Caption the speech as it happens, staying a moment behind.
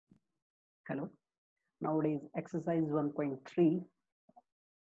Hello. Nowadays, exercise 1.3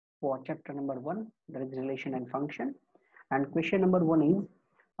 for chapter number 1, that is relation and function. And question number 1 is,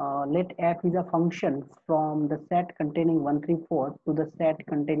 let f is a function from the set containing 1, 3, 4 to the set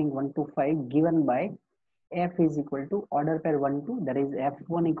containing 1 to 5 given by f is equal to order pair 1, 2, that is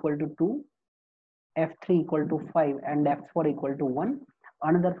f1 equal to 2, f3 equal to 5 and f4 equal to 1.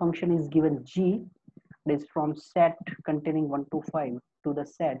 Another function is given g, that is from set containing 1 to 5 to the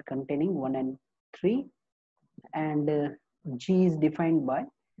set containing 1 and 3, and g is defined by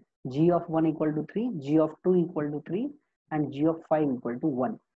g of 1 equal to 3, g of 2 equal to 3 and g of 5 equal to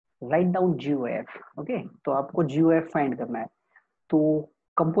 1. Write down GOF. Okay, तो आपको GOF find करना है. तो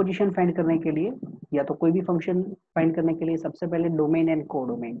composition find करने के लिए या तो कोई भी फंक्शन फाइंड करने के लिए सबसे पहले domain and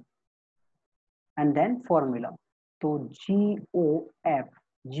codomain and then formula. तो GOF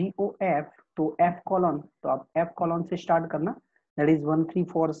तो F कॉलन, तो आप F कॉलन से स्टार्ट करना, दैट इज 1 3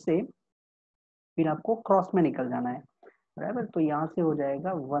 4 से फिर आपको क्रॉस में निकल जाना है. बराबर, तो यहां से हो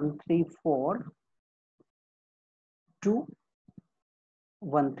जाएगा 1 3 4 2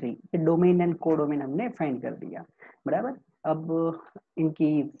 1 3. डोमेन एंड कोडोमेन हमने फाइंड कर दिया. बराबर, अब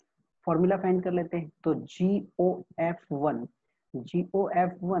इनकी फॉर्मूला फाइंड कर लेते हैं. तो GOF1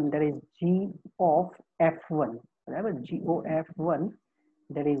 that is G of F1. बराबर, GOF1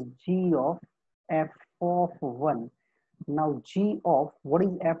 that is G of F of 1. Now G of what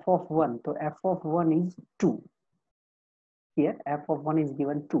is F of 1? So F of 1 is 2. Here F of 1 is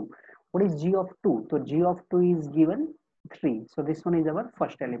given 2. What is G of 2? So G of 2 is given 3. So this one is our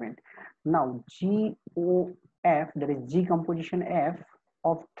first element. Now GOF, that is G composition F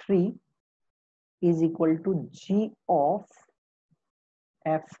of 3 is equal to G of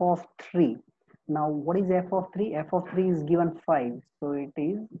F of 3. Now what is F of 3? F of 3 is given 5. So it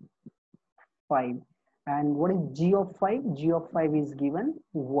is 5. And what is G of 5? G of 5 is given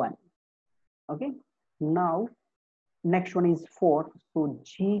 1. Okay. Now next one is 4. So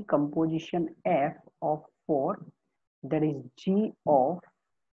G composition F of 4, that is G of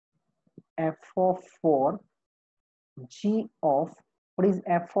F of 4. G of, what is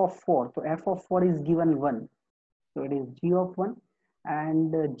F of 4? So F of 4 is given 1. So it is G of 1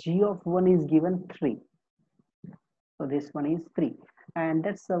 and G of 1 is given 3. So this one is 3 and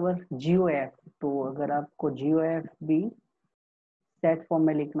that's our GOF. तो अगर आपको GOF भी set form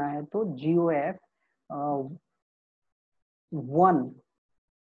में लिखना है तो GOF 1,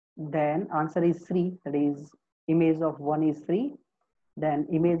 then answer is 3, that is image of 1 is 3, then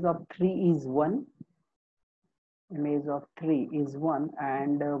image of 3 is 1, image of 3 is 1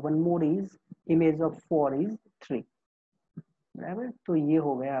 and one more is image of 4 is 3. बराबर, तो ये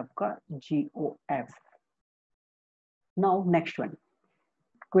हो गया आपका GOF. Now next one,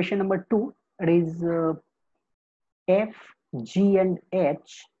 question number 2, it is F, G and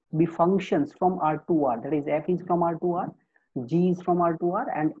H be functions from R to R, that is F is from R to R, G is from R to R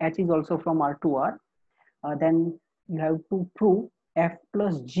and H is also from R to R. Then you have to prove F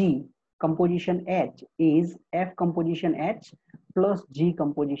plus G composition H is F composition H plus G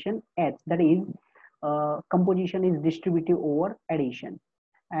composition H, that is composition is distributive over addition,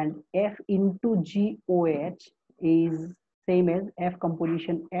 and F into GOH is same as F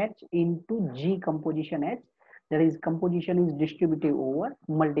composition H into G composition H, that is composition is distributive over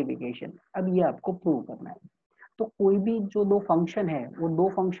multiplication. अब ये आपको prove करना है. तो कोई भी जो दो फंक्शन है वो दो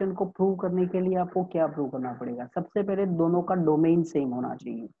फंक्शन को प्रूव करने के लिए आपको क्या प्रूव करना पड़ेगा? सबसे पहले दोनों का डोमेन सेम होना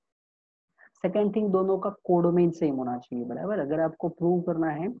चाहिए. सेकेंड थिंग, दोनों का कोडोमेन सेम होना चाहिए. बराबर, अगर आपको प्रूव करना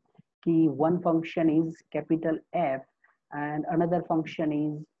है कि one function is capital F and another function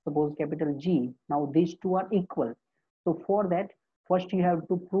is suppose capital G, now these two are equal. So for that first you have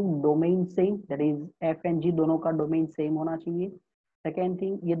to prove domain same, that is F and G दोनों का domain same होना चाहिए. Second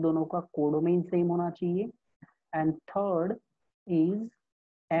thing, ये दोनों का codomain same होना चाहिए. And third is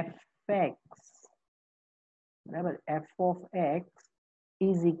fx, बराबर, f of x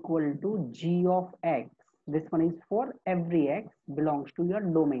is equal to g of x. This one is for every x belongs to your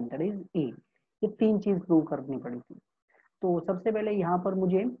domain, that is A. ये तीन चीज प्रूव करनी पड़ी थी. तो सबसे पहले यहाँ पर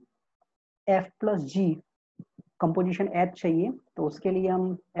मुझे f plus g composition H चाहिए, तो उसके लिए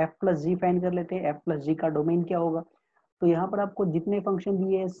हम f plus g फाइंड कर लेते हैं. f plus g का डोमेन क्या होगा? तो यहाँ पर आपको जितने फंक्शन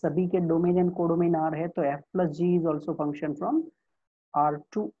दिए हैं सभी के डोमेन एंड कोडोमेन R है, तो f plus g is also function from R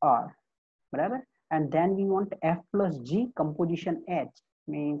to R. बराबर, and then we want f plus g composition H,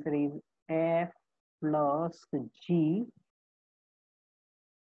 means there is f plus g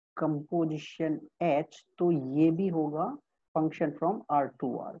composition H, तो ये भी होगा function from R to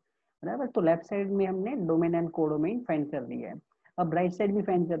R. बराबर, तो left side में हमने domain and codomain find कर दिया है. अब राइट साइड भी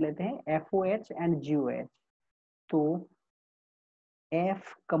फाइंड कर लेते हैं FOH एंड GOH. तो F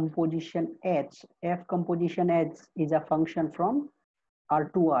composition H. F composition H is a function from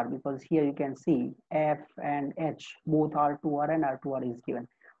R2R, because here you can see F and H both R2R and R2R is given.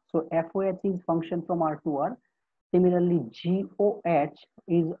 So FOH is function from R2R. Similarly, GOH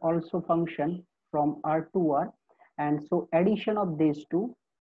is also function from R2R, and so addition of these two,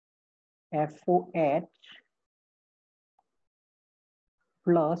 FOH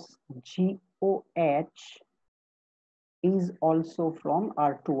plus GOH is also from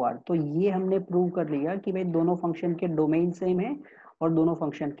R2R. तो ये हमने prove कर लिया कि भाई दोनों function के domain same है और दोनों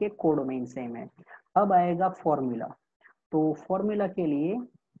फंक्शन के कोडोमेन सेम है. अब आएगा फॉर्मूला. तो फॉर्मूला के लिए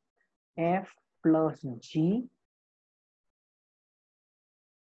F plus G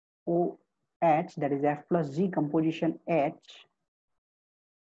OH, that is F plus G composition H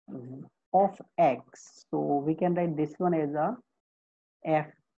of X. So we can write this one as a F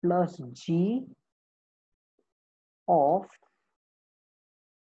plus G of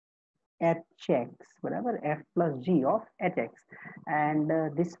Hx, whatever, F plus G of Hx, and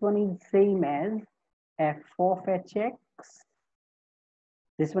this one is same as F of Hx.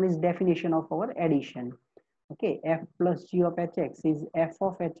 This one is definition of our addition. Okay, F plus G of Hx is F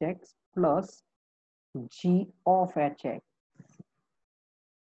of Hx plus G of Hx.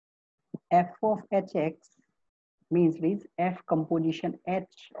 F of Hx means is F composition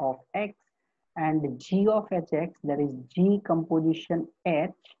H of X, and G of Hx, that is G composition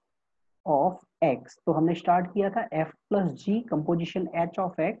H of X. तो हमने start किया था F plus G composition H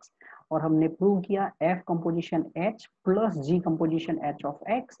of X, और हमने prove किया F composition H plus G composition H of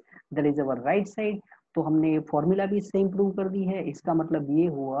X, that is our right side. तो हमने formula भी सेम प्रूव कर दी है. इसका मतलब ये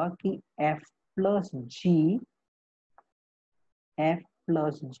हुआ कि F plus G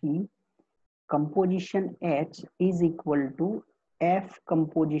composition H is equal to F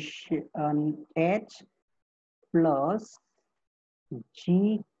composition H plus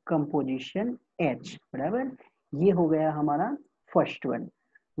G composition H. बराबर, ये हो गया हमारा first one.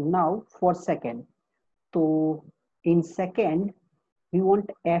 Now for second. तो in second we want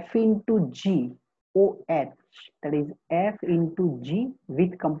F into G OH, that is F into G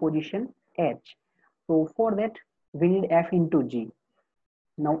with composition H. So for that we need F into G.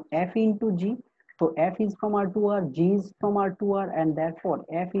 Now F into G, so F is from R2R, G is from R2R, and therefore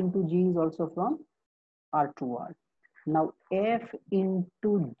F into G is also from R2R. Now F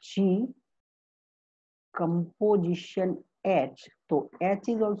into G composition H, so H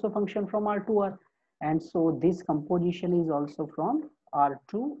is also function from R2R, and so this composition is also from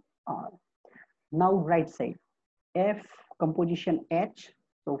R2R. Now right side, F composition H,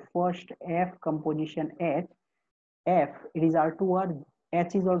 so first F composition H, F it is R2R,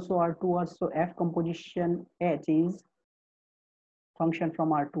 H is also R2R, so F composition H is function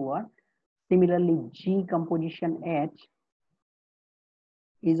from R2R. Similarly, G composition H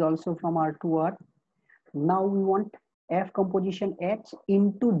is also from R2R. Now we want F composition H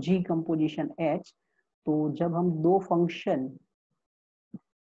into G composition H. तो जब हम दो function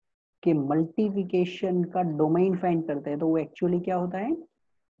के multiplication का domain find करते हैं तो वो एक्चुअली क्या होता है,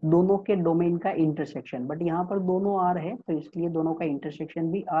 दोनों के डोमेन का इंटरसेक्शन. बट यहाँ पर दोनों आर है तो इसलिए दोनों का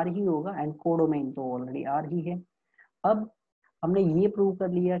इंटरसेक्शन भी आर ही होगा, एंड कोडोमेन तो ऑलरेडी आर ही है. अब हमने ये प्रूव कर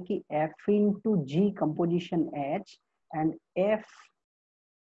लिया कि F into G composition H and F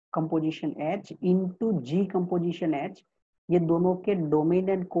composition H into G composition H, ये दोनों के डोमेन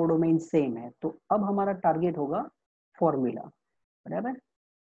एंड कोडोमेन सेम है. तो अब हमारा टारगेट होगा फॉर्मूला. बराबर,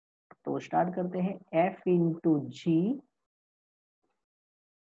 तो स्टार्ट करते हैं. F into G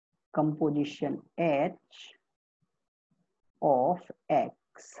composition H of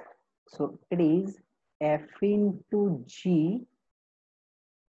X. So it is F into G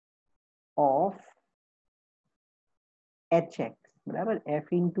of Hx. बराबर,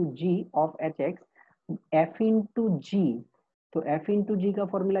 F into G of Hx. F into G, तो F into G का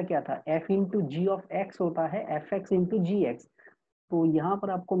फॉर्मूला क्या था, F into G of X होता है Fx into Gx. तो यहां पर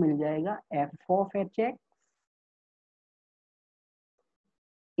आपको मिल जाएगा F of Hx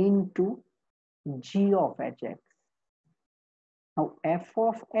into G of Hx. Now F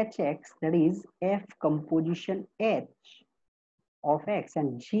of Hx, that is F composition H of X,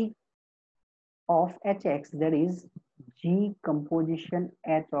 and G of Hx, that is G composition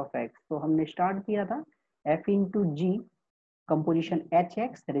H of X. तो हमने start किया था F into G composition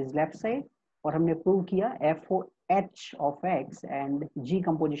Hx, that is left side, और हमने prove किया FOH of X and G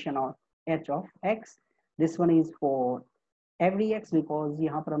composition of H of X. This one is for every X because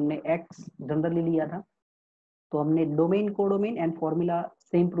यहाँ पर हमने X जनरली लिया था. तो हमने domain codomain and formula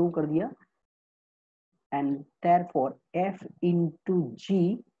same prove कर दिया, and therefore F into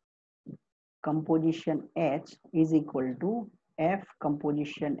G composition H is equal to F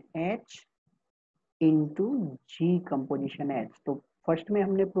composition H into G composition H। तो फर्स्ट में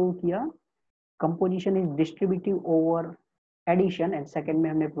हमने प्रूव किया composition is distributive over addition and second में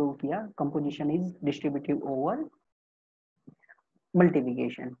हमने prove किया composition is distributive over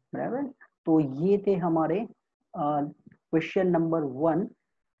multiplication, बराबर। तो ये थे हमारे question number 1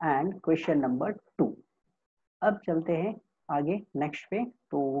 and question number 2। अब चलते हैं आगे नेक्स्ट पे।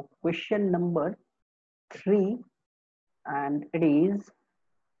 तो question number 3 and it is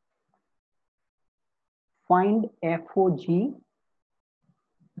find FOG,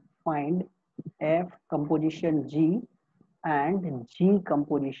 find F composition G and G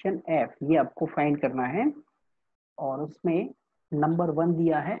composition F, ये आपको फाइंड करना है। और उसमें नंबर 1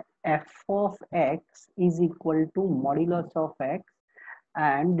 दिया है f of x is equal to modulus of x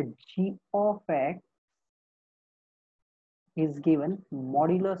and g of x is given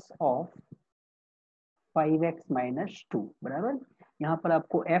modulus of 5x minus 2, बराबर। यहाँ पर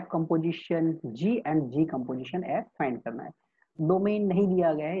आपको f composition g and g composition f find करना है। डोमेन नहीं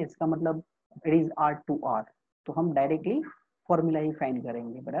दिया गया है, इसका मतलब इट इज R2R, तो हम डायरेक्टली फॉर्मूला ही फाइंड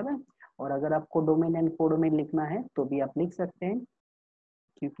करेंगे, बराबर। और अगर आपको डोमेन एंड कोडोमेन लिखना है तो भी आप लिख सकते हैं,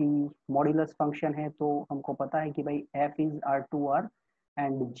 क्योंकि मॉड्यूलस फंक्शन है तो हमको पता है कि भाई f is R2R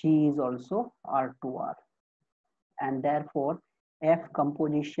and g is also R2R, and therefore f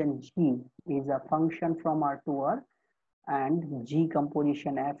composition G is a function from R2R and G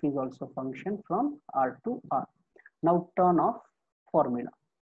composition F is also function from R2R. Now turn off formula.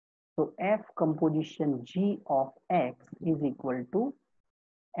 So f composition G of x is equal to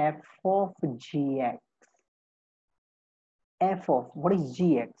f of gx. F of what is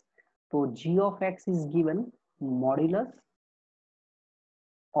gx? So g of x is given modulus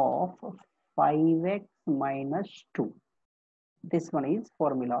of 5x minus 2. This one is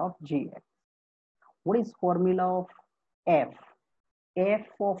formula of gx. What is formula of f? F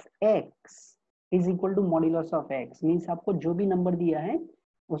of x is equal to modulus of x, means आपको जो भी number दिया है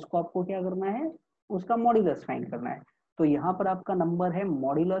उसको आपको क्या करना है, उसका मॉड्यूलस फाइंड करना है। तो यहाँ पर आपका नंबर है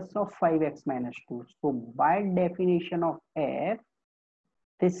modulus of 5x minus 2। so by definition of f,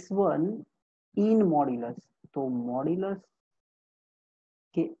 this one in modulus, तो मॉड्यूलस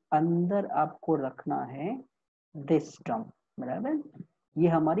के अंदर आपको रखना है दिस टर्म, बराबर। ये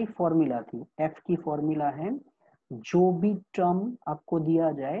हमारी फॉर्मूला थी, f की फॉर्मूला है जो भी टर्म आपको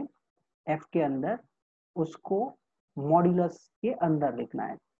दिया जाए f के अंदर उसको मॉड्यूलस के अंदर लिखना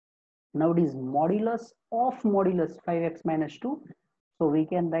है। Now it is modulus of modulus 5x minus 2, so we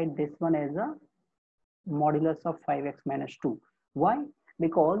can write this one as a modulus of 5x minus 2. Why?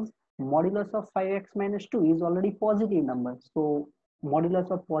 Because modulus of 5x minus 2 is already positive number, so modulus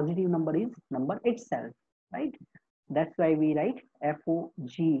of positive number is number itself, right? That's why we write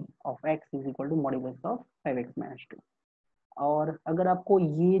FOG of x is equal to modulus of 5x minus 2. और अगर आपको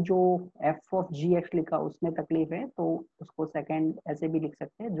ये जो f of gx लिखा उसमें तकलीफ है तो उसको सेकंड ऐसे भी लिख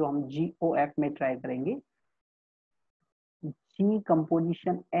सकते हैं जो हम GOF में ट्राई करेंगे। G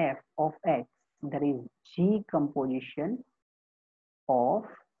composition f of x, that is G composition of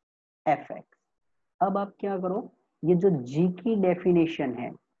fx। अब आप क्या करो, ये जो G की डेफिनेशन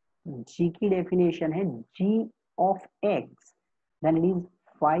है, G की डेफिनेशन है G of x, then it is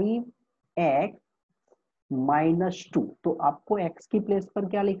 5x minus 2। तो आपको x की प्लेस पर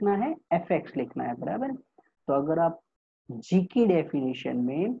क्या लिखना है, fx लिखना है, बराबर। तो अगर आप g की डेफिनेशन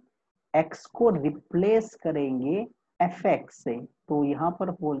में x को रिप्लेस करेंगे fx से तो यहाँ पर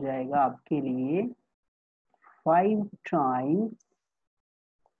हो जाएगा आपके लिए 5 times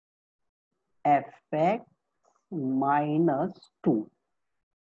fx minus 2।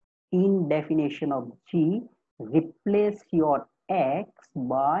 In definition of g, replace your x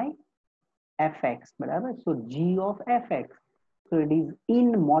bye fx, बराबर। so g of fx, so it is in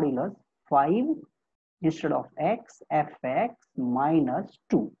modulus 5 instead of x, fx minus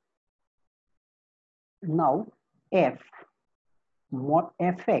 2. Now f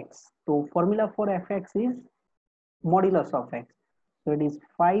fx, so formula for fx is modulus of x, so it is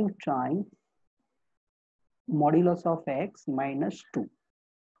 5 times modulus of x minus 2.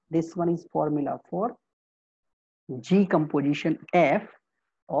 This one is formula for g composition f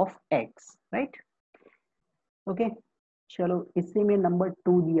of x, right? Okay चलो इसी में number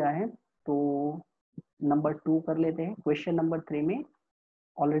 2 दिया है तो number 2 कर लेते हैं। Question number 3 में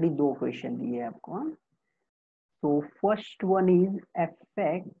ऑलरेडी 2 क्वेश्चन दिए हैं आपको। तो first one is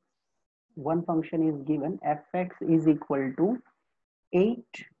fx, one function is given fx is equal to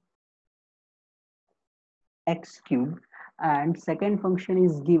 8x cube and second function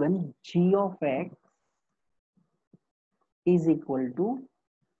is given g of x is equal to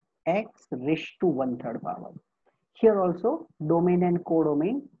x raised to 1/3 power। here also domain and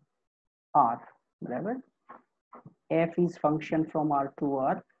codomain are, बराबर, f is function from R to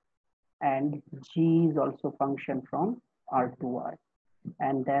R and g is also function from R to R,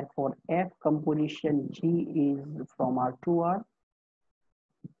 and therefore f composition g is from R to R,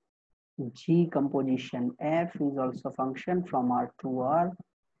 g composition f is also function from R to R.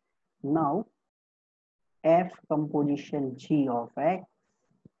 Now f composition g of x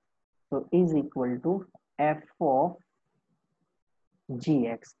so is equal to f of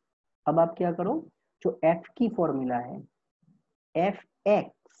gx. अब आप क्या करो, जो f की formula है fx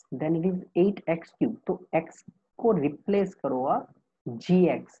then it is 8x cube, तो x को replace करो आप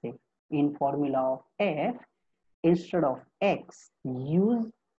gx से इन formula of f, instead of x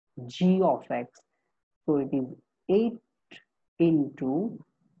use g of x, so it is 8 into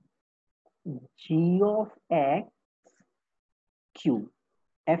g of x cube.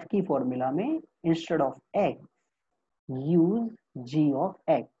 f की फॉर्मूला में instead of x use g of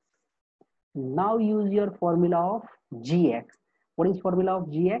x. Now use your formula of gx. What is formula of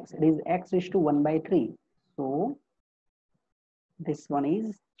gx? It is x raised to 1 by 3. So this one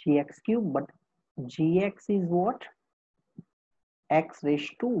is gx cube, but gx is what? X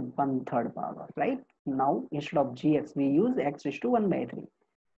raised to 1/3 power, right? Now instead of gx we use x raised to 1 by 3,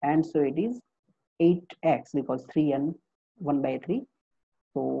 and so it is 8x because 3 and 1 by 3,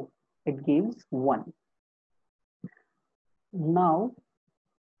 so it gives 1. Now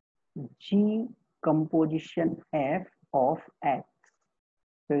g composition f of x,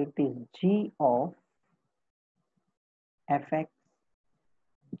 so it is g of fx,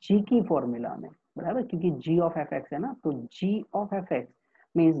 g की formula में, बराबर, क्योंकि g of fx है ना, तो g of fx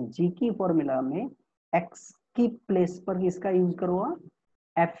means g की formula में x की प्लेस पर किसका यूज करो आप,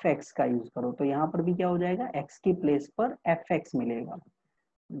 fx का यूज करो, तो यहाँ पर भी क्या हो जाएगा, x की प्लेस पर fx मिलेगा.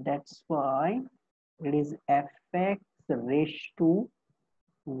 That's why it is fx raised to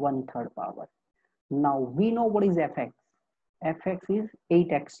 1/3 power. Now we know what is fx. Fx is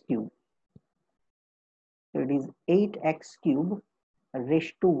 8x cube. So it is 8x cube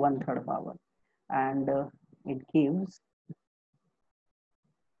raised to 1/3 power, and it gives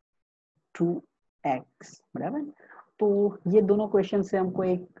 2x, बराबर. तो ये दोनों question से हमको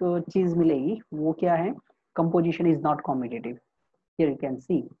एक चीज मिलेगी, वो क्या है, composition is not competitive. Here you can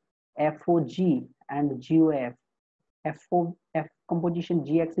see FOG and GOF. F composition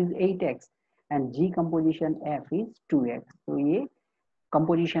GX is 8x and G composition F is 2x. तो ये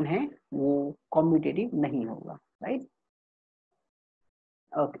composition है वो commutative नहीं होगा, right?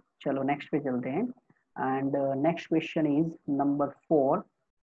 Okay, चलो next पे चलते हैं. And next question is number 4.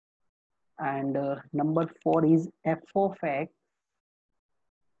 And number 4 is f of x.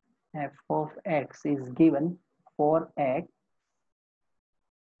 F of x is given for x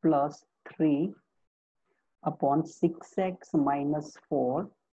plus 3 upon 6x minus 4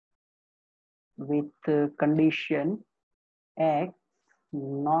 with condition x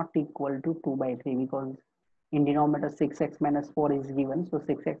not equal to 2 by 3, because in denominator 6x minus 4 is given, so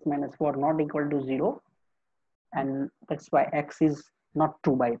 6x minus 4 not equal to 0, and that's why x is not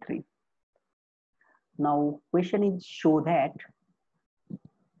 2 by 3. Now question is show that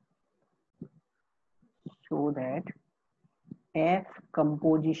f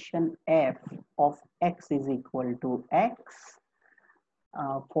composition f of x is equal to x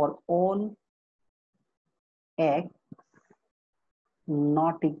for all x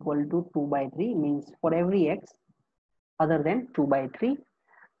not equal to 2 by 3, means for every x other than 2 by 3.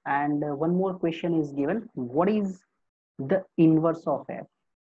 And one more question is given, what is the inverse of f?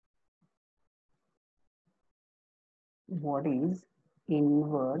 What is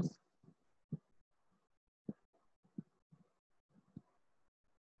inverse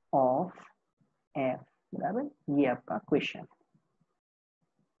of f, बराबर, ये आपका question.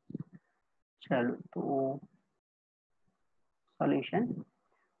 चलो तो solution,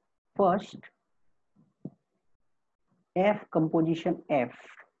 first f composition f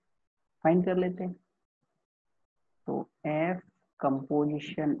find कर लेते हैं. तो f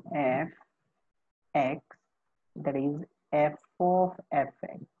composition f x, that is f of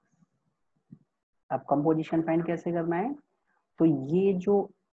fx. अब कंपोजिशन फाइंड कैसे करना है, तो ये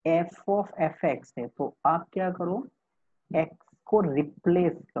जो f of fx है, तो आप क्या करो, x को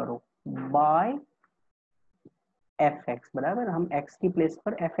रिप्लेस करो बाय fx, बराबर, हम x की प्लेस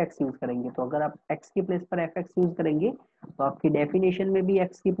पर fx यूज करेंगे. तो अगर आप x की प्लेस पर fx यूज करेंगे तो आपकी डेफिनेशन में भी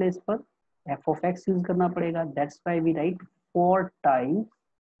x की प्लेस पर f of x यूज करना पड़ेगा. That's why we write 4 times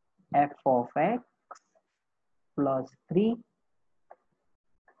f of x plus 3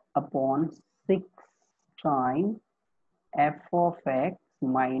 upon 6 times f of x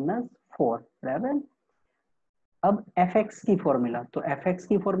minus 4, बराबर. अब एफ एक्स की फॉर्मूला, तो एफ एक्स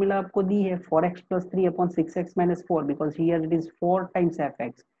की फॉर्मूला आपको दी है 4x plus 3 upon 6x minus 4 because here it is 4 times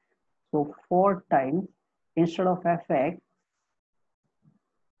fx. So 4 times, instead of fx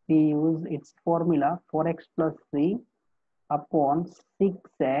we use its formula 4x plus 3 upon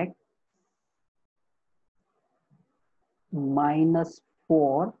 6x minus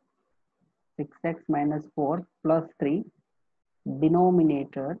 4, 6x minus 4 plus 3,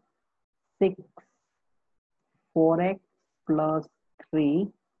 denominator 6, 4x plus 3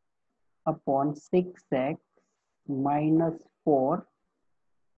 upon 6x minus 4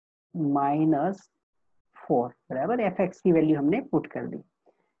 minus 4 बराबर F x की value हमने put कर दी।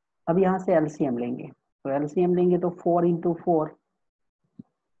 अब यहाँ से LCM लेंगे, तो LCM लेंगे तो 4 into 4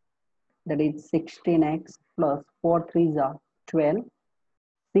 that is 16x plus 4 3s are 12,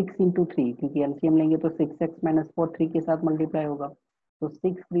 6 into 3 क्योंकि एलसीएम लेंगे तो 6x minus 4 3 के साथ मल्टीप्लाई होगा, तो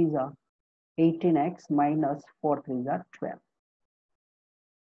 6 3s are 18x minus 4 3s are 12।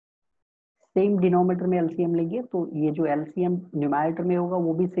 Same denominator में एलसीएम लेंगे तो ये जो एलसीएम न्यूमरेटर में होगा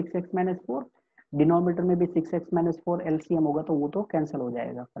वो भी 6x minus 4, डिनोमिनेटर में भी 6x minus 4 एलसीएम होगा तो वो तो कैंसिल हो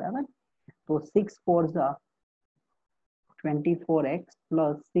जाएगा बराबर। तो 6 4s are 24x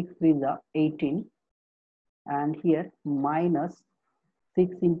plus 6 3s are 18 and here minus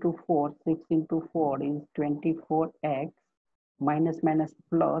 6 into 4, 6 into 4 is 24x minus minus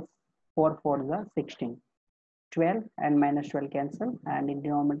plus 4 4s are 16, 12 and minus 12 cancel and in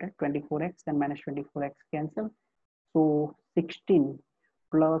denominator 24x and minus 24x cancel, so 16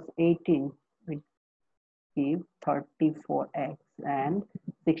 plus 18 will give 34x and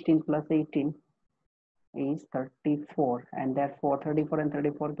 16 plus 18 is 34 and therefore 34 and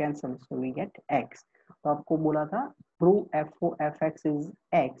 34 cancel, so we get x। तो आपको बोला था prove f x is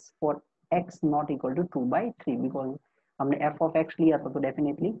x for x not equal to 2/3 because हमने f of x लिया था तो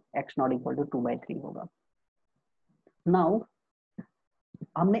definitely x not equal to 2/3 होगा। Now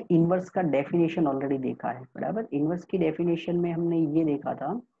हमने इनवर्स का डेफिनेशन ऑलरेडी देखा है बराबर। इनवर्स की डेफिनेशन में हमने ये देखा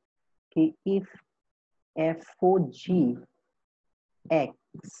था कि if F O ji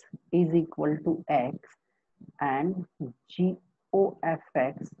x is equal to x and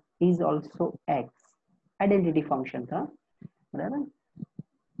GOFX is also x, identity function था बराबर।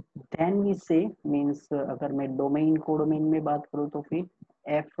 then we say means अगर मैं डोमेन कोडोमेन में बात करूँ तो फिर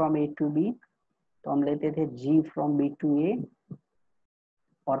f from a to b, तो हम लेते थे g from b to a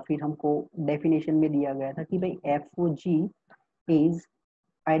और फिर हमको डेफिनेशन में दिया गया था कि भाई FOG is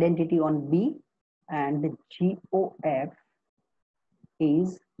identity on b and GOF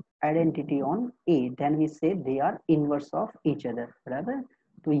is identity on A, then we say they are inverse of each other बराबर।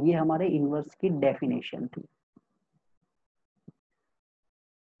 तो ये हमारे इनवर्स की डेफिनेशन थी।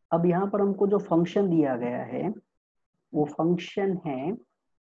 अब यहाँ पर हमको जो फंक्शन दिया गया है वो फंक्शन है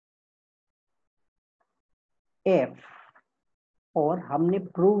f और हमने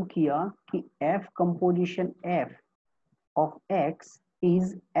प्रूव किया कि f composition f of x is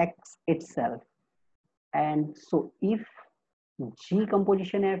x itself and so if G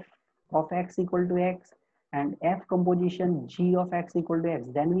composition f of x equal to x and f composition g of x equal to x,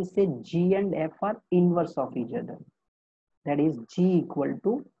 then we say g and f are inverse of each other, that is g equal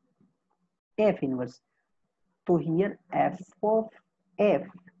to f inverse. So here f of f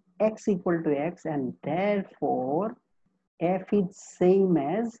x equal to x and therefore f is same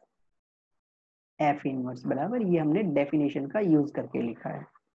as f inverse बराबर। ये हमने definition का use करके लिखा है।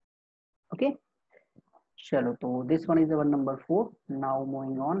 Okay चलो, तो this one is our number 4. Now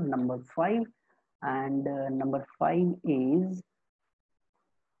moving on number 5 and number 5 is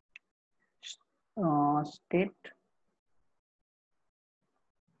state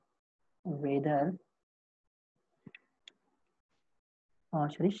whether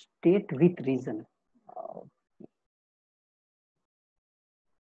sorry, state with reason.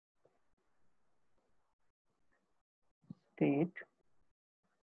 State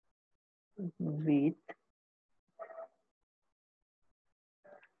with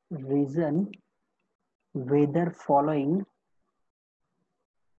reason whether following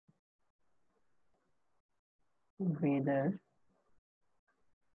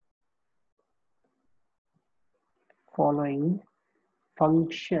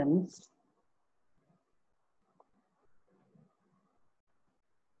functions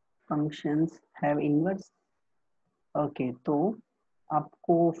have inverse। Okay तो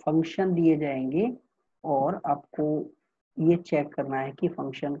आपको फंक्शन दिए जाएंगे और आपको ये चेक करना है कि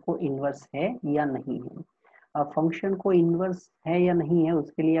फंक्शन को इन्वर्स है या नहीं है। अब फंक्शन को इन्वर्स है या नहीं है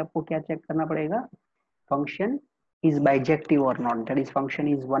उसके लिए आपको क्या चेक करना पड़ेगा, फंक्शन इज बाइजेक्टिव और not, that is function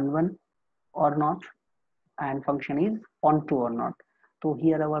is 1 1 और not and function is onto or not. So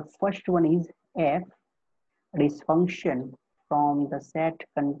here our first one is f It is function from the set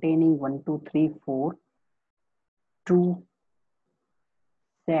containing 1, 2, 3, 4 to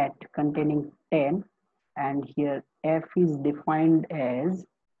set containing 10, and here f is defined as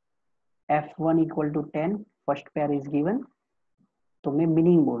f1 equal to 10, first pair is given. तो मैं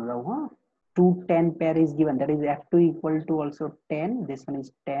meaning बोल रहा हूँ, हाँ, 2 10 pair is given, that is f2 equal to also 10, this one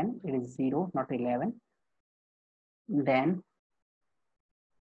is 10, it is 0 not 11. Then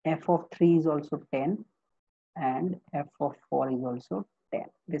f of 3 is also 10 and f of 4 is also 10,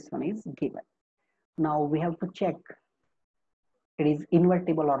 this one is given. Now we have to check it is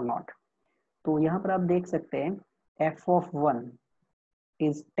invertible or not. तो यहाँ पर आप देख सकते हैं f of 1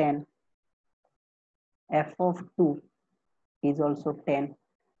 is 10, f of 2 is also 10,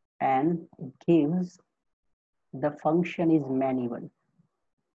 and gives the function is many-one,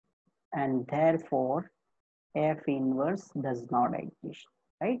 and therefore f inverse does not exist,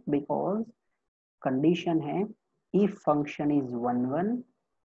 right? Because condition है if function is 1 1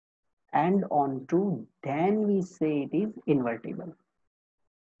 and onto, then we say it is invertible.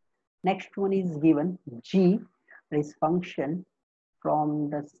 Next one is given g, is function from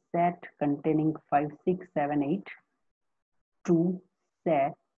the set containing 5 6 7 8 to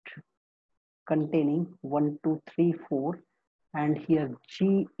set containing 1 2 3 4, and here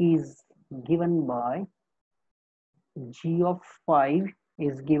g is given by g of 5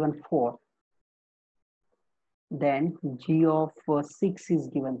 is given 4, then g of 6 is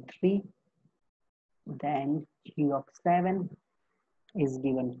given 3, then g of 7 is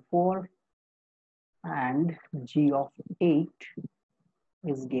given 4, and g of 8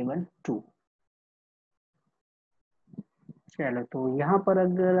 is given 2. चलो, तो यहाँ पर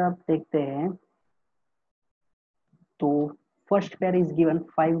अगर आप देखते हैं तो first pair is given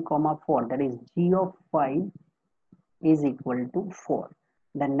 5, 4, that is g of 5 is equal to 4.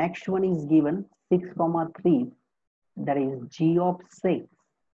 The next one is given 6, 3, that is g of 6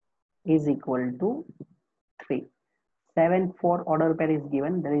 is equal to 3. 7 4 order pair is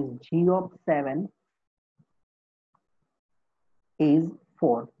given, that is g of 7 is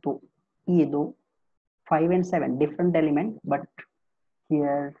 4. तो ये दो 5 and 7 different element, but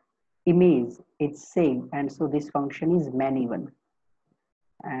here image is same, and so this function is many-one.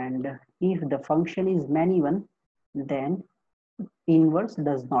 And if the function is many-one, then inverse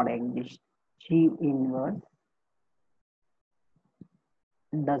does not exist. G inverse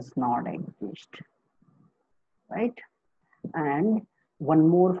does not exist, right? And one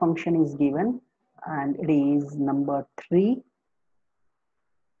more function is given, and it is number 3,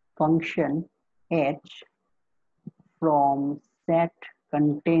 function h from set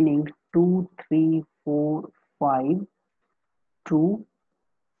containing 2 3 4 5 to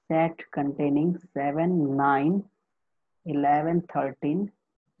set containing 7 9 11 13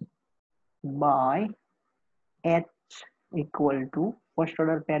 by h equal to, first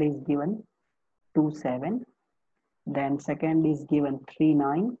order pair is given 2 7, then second is given 3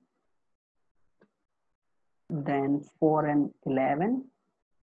 9, then 4 and 11,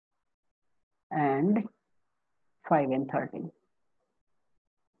 and 5 and 13.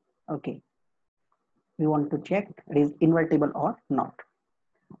 Okay, we want to check it is invertible or not.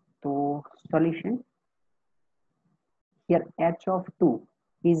 So solution, here h of 2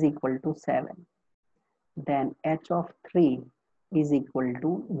 is equal to 7, then h of 3 is equal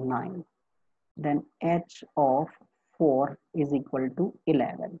to 9, then h of 4 is equal to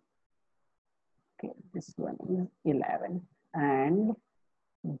 11. Okay, this one is 11, and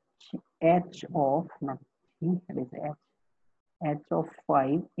h of, not g, that is h of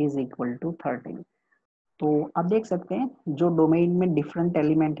 5 is equal to 13. तो आप देख सकते हैं जो domain में different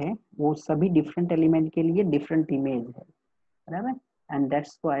element है वो सभी डिफरेंट एलिमेंट के लिए डिफरेंट इमेज है, बराबर, and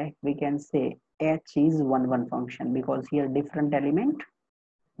that's why we can say h is 1 1 function because here different element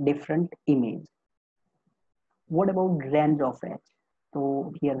different image. What about range of h?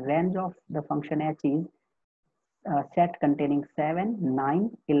 So here range of the function h is set containing 7 9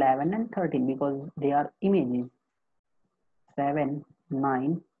 11 and 13 because they are images 7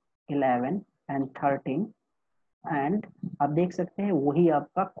 9 11 and 13, and आप देख सकते हैं वही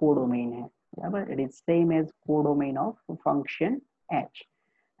आपका codomain है, बराबर, it is same as codomain of function h,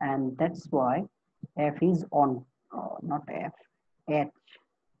 and that's why f is on, not f,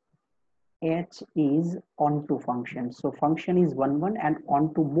 h is onto function, so function is 1 1 and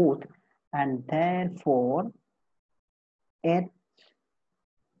onto both, and therefore h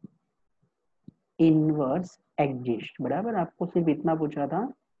inverse exist, बराबर. आपको सिर्फ इतना पूछा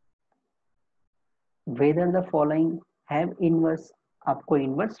था whether the following have inverse, आपको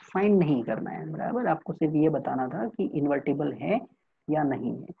inverse find नहीं करना है, बराबर, आपको सिर्फ ये बताना था कि इन्वर्टिबल है या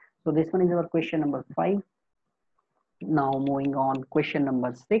नहीं है. So this one is our question number 5. Now moving on, question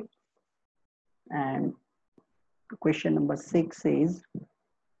number 6, and question number 6 is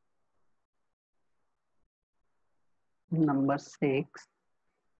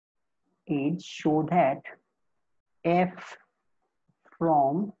show that f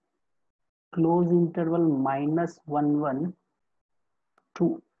from close interval -1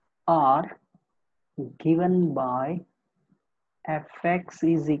 to r given by fx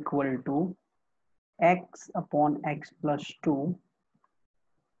is equal to x upon x plus 2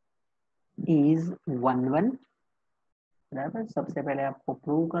 is 1 बराबर। सबसे पहले आपको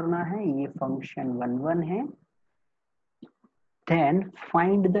prove करना है ये function 1 है। Then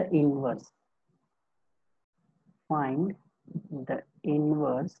find the inverse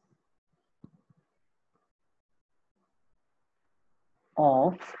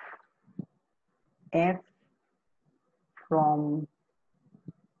of f from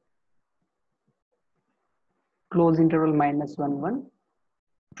close interval -1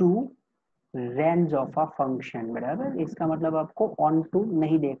 to range of a function. बराबर, इसका मतलब आपको ऑन टू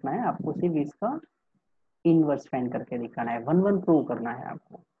नहीं देखना है, आपको सिर्फ इसका इनवर्स फाइंड करके दिखाना है, 1 प्रूव करना है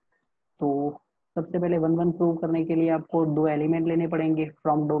आपको। तो सबसे पहले 1 प्रूव करने के लिए आपको दो एलिमेंट लेने पड़ेंगे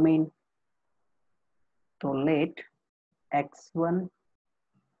फ्रॉम डोमेन। तो late x1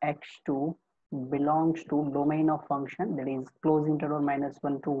 x2 belongs to domain of function, that is close interval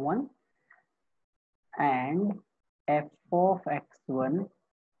 -1 to 1, and f of x1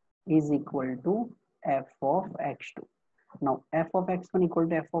 is equal to f of x2. Now f of x1 equal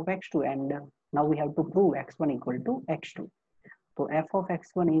to f of x2, and now we have to prove x1 equal to x2. So f of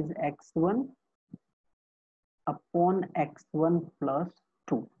x1 is x1 upon x1 plus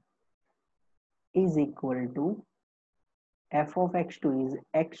 2 is equal to f of x2 is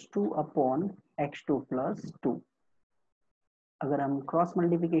x2 upon x2 plus 2. अगर हम cross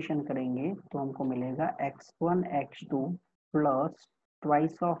multiplication करेंगे तो हमको मिलेगा x1 x2 plus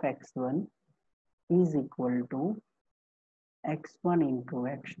twice of x1 is equal to x1 into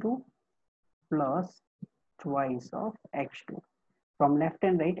x2 plus twice of x2. From left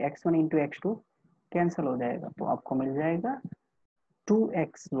and right x1 into x2 cancel हो जाएगा, तो आपको मिल जाएगा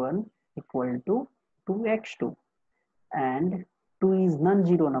 2x1 equal to 2x2, and 2 is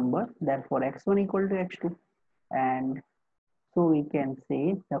non-zero number, therefore x1 equal to x2, and so we can say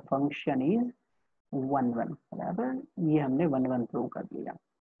the function is 1 बराबर। ये हमने 1 prove कर लिया।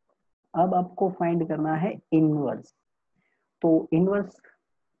 अब आपको फाइंड करना है इनवर्स। तो इनवर्स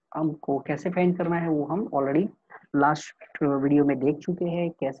हमको कैसे फाइंड करना है वो हम ऑलरेडी लास्ट वीडियो में देख चुके हैं,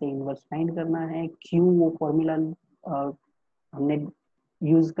 कैसे इनवर्स फाइंड करना है, क्यों वो फॉर्मूला हमने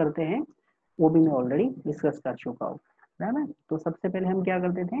यूज करते हैं, वो भी मैं ऑलरेडी डिस्कस कर चुका हूँ, है ना। तो सबसे पहले हम क्या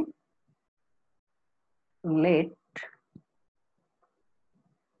करते थे, late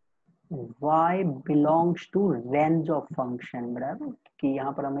y belongs to range of function. बराबर, कि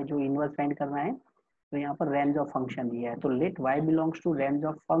यहाँ पर हमें जो इनवर्स फाइंड करना है तो यहाँ पर रेंज ऑफ फंक्शन दिया है, तो late y belongs to range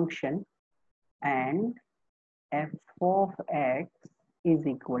of function and f of x is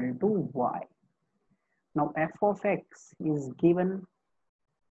equal to y. Now f of x is given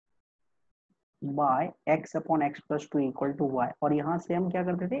by x upon x plus 2 equal to y, और यहाँ से हम क्या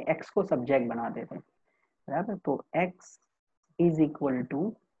करते थे, x को सब्जेक्ट बनाते थे। बराबर, तो x is equal to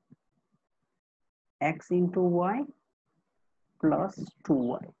x into y plus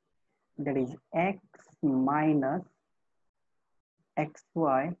 2y, that is x minus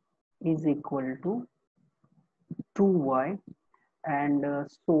xy is equal to 2y, and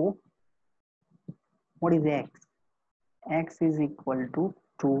so what is x? X is equal to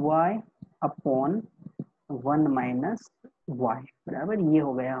 2y upon 1 minus y। बराबर, ये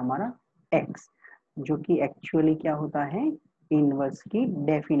हो गया हमारा x, जो कि actually क्या होता है, इनवर्स की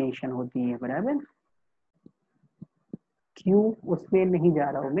डेफिनेशन होती है। बराबर, क्यों उसमें नहीं जा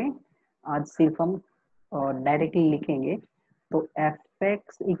रहा हूं मैं, आज सिर्फ हम डायरेक्टली लिखेंगे। तो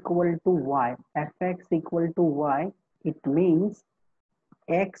fx equal to y, fx equal to y, it means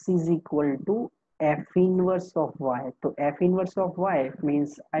x is equal to f inverse of y. तो f inverse of y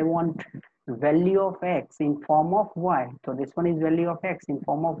means I want value of x in form of y. So this one is value of x in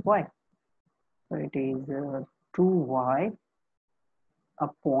form of y. So it is 2y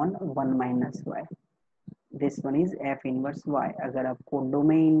upon 1 minus y. This one is f inverse y. अगर आपको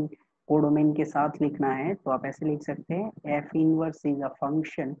domain codomain के साथ लिखना है तो आप ऐसे लिख सकते हैं, f inverse is a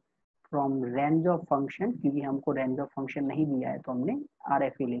function from range of function, क्योंकि हमको रेंज ऑफ फंक्शन नहीं दिया है तो हमने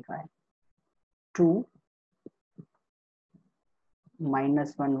RF ही लिखा है, 2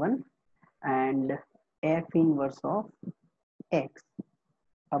 minus 1 1 and f inverse of x।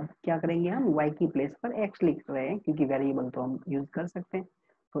 अब क्या करेंगे, हम y की प्लेस पर x लिख रहे हैं क्योंकि वेरिएबल तो हम यूज कर सकते हैं।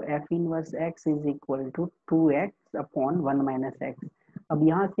 तो F inverse x is equal to 2x upon 1 minus x. अब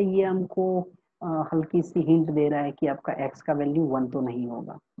यहाँ से ये हमको हल्की सी हिंट दे रहा है कि आपका x का वैल्यू 1 तो नहीं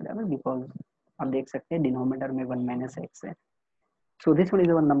होगा, बराबर, बिकॉज आप देख सकते हैं डिनोमिनेटर में 1 माइनस एक्स है। So this one is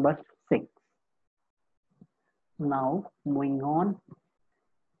our number 6. Now moving on,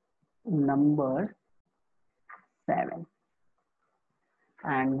 number 7,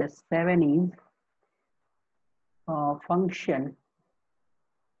 and 7 is function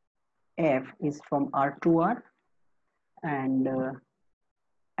f is from R to R, and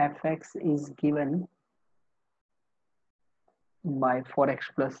fx is given by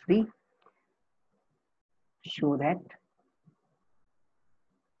 4x plus 3. Show that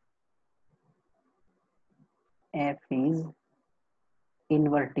f is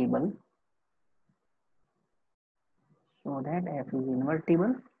invertible. Show that f is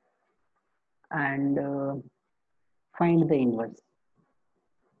invertible, and find the inverse.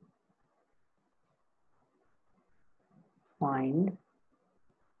 Find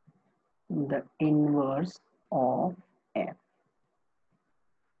the inverse of f.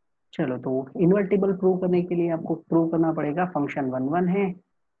 चलो, तो invertible prove करने के लिए आपको prove करना पड़ेगा function 1 1 है,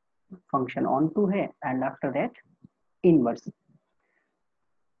 function on to है, एंड आफ्टर दैट इनवर्स.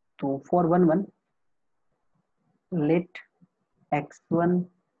 तो for 1 1 let x1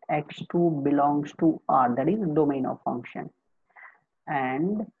 x2 belongs to R, that is domain of function,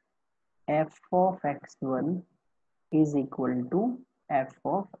 and f of x1 is equal to f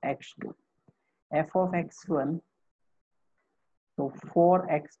of x2. F of x1, so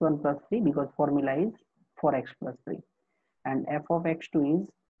 4x1 plus 3, because formula is 4x plus 3, and f of x2 is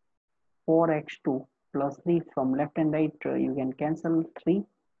 4x2 plus 3. From left and right you can cancel 3.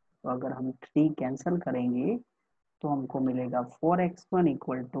 तो अगर हम 3 cancel करेंगे तो हमको मिलेगा 4x1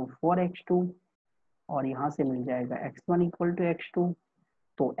 equal to 4x2, और यहाँ से मिल जाएगा x1 इक्वल टू x2.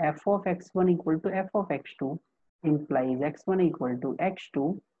 तो f of x1 equal to f of x2 implies x1 equal to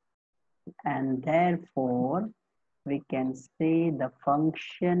x2, and therefore we can say the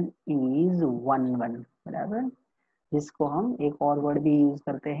function is 1 1, बराबर, जिसको हम एक और वर्ड भी यूज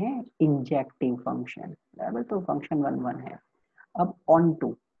करते हैं, इंजेक्टिव फंक्शन, बराबर. तो फंक्शन 1 1 है. अब ऑन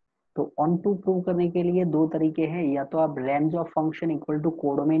टू, तो ऑन टू प्रूव करने के लिए दो तरीके हैं, या तो आप range of function equal to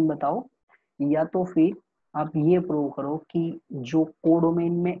codomain बताओ, या तो फिर आप ये प्रूव करो कि जो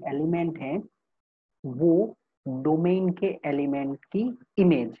कोडोमेन में एलिमेंट है वो डोमेन के एलिमेंट की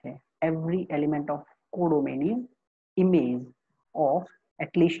इमेज है. Every element of codomain is image of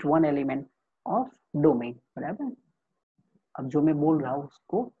at least one element of domain, बराबर. अब जो मैं बोल रहा हूँ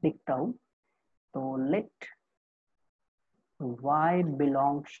उसको लिखता हूँ. तो late y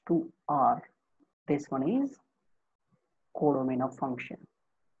belongs to R, this one is codomain of function,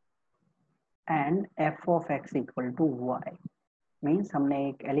 and f of x equal to y, means हमने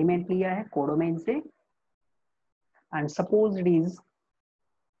एक एलिमेंट लिया है कोडोमेन से, and suppose it is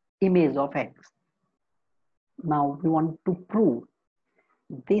image of x. Now we want to prove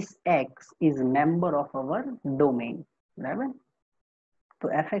this x is member of our domain, बराबर. तो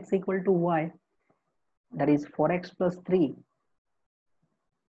fx equal to y, that is 4x plus 3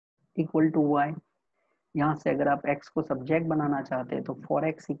 equal to y. यहाँ से अगर आप x को subject बनाना चाहते हैं तो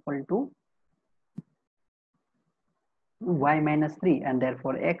 4x equal to y minus 3, and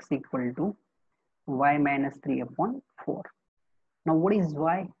therefore x equal to y minus 3 upon 4. Now what is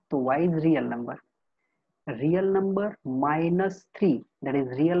y? तो y is real number. Real number minus 3, that is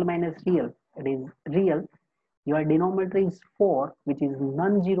real minus real, it is real. Your denominator is 4, which is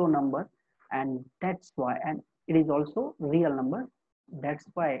non-zero number, and that's why, and it is also real number, that's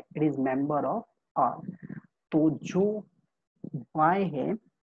why it is member of R. तो जो y है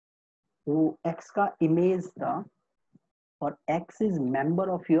वो x का image था, और x is member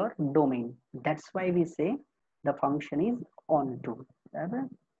of your domain, that's why we say the function is onto, बराबर.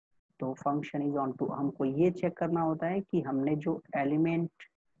 तो function is onto, हमको ये चेक करना होता है कि हमने जो एलिमेंट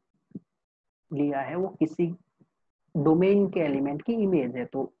लिया है वो किसी डोमेन के एलिमेंट की इमेज है.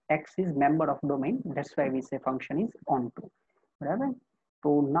 तो x is member of domain, that's why we say function is onto, बराबर.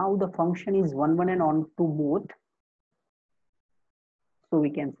 So now the function is 1 1 and onto both, so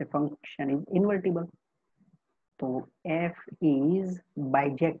we can say function is invertible. So f is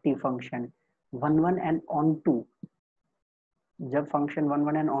bijective function, 1 1 and onto. जब function 1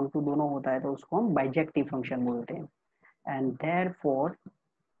 1 and onto दोनों होता है तो उसको हम bijective function बोलते हैं, and therefore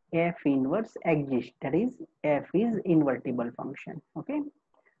f inverse exists, that is f is invertible function. Okay,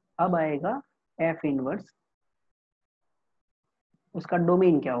 अब आएगा f inverse, उसका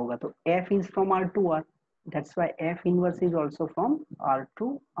डोमेन क्या होगा? तो f is from R to R, that's why f inverse is also from R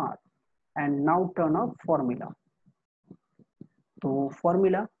to R. And now turn off formula. तो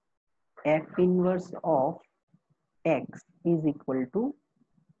formula F inverse of x is equal to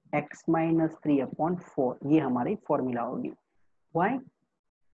x minus 3/4, ये हमारी formula होगी। Y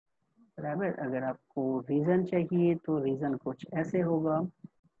बराबर, अगर आपको reason चाहिए तो reason कुछ ऐसे होगा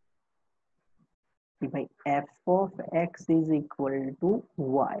कि भाई F of x is equal to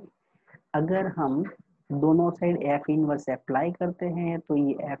Y. अगर हम दोनों साइड एफ इनवर्स अप्लाई करते हैं तो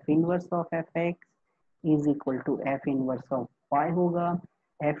ये F inverse of F x is equal to F inverse of Y होगा।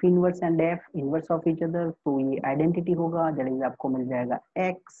 F inverse and F inverse of each other, तो ये आइडेंटिटी होगा, दैट इज आपको मिल जाएगा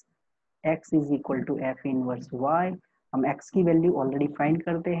x, x is equal to F inverse Y. हम x की value already find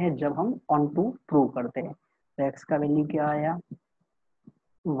करते हैं जब हम ऑन टू प्रूव करते हैं, तो एक्स का वैल्यू क्या आया,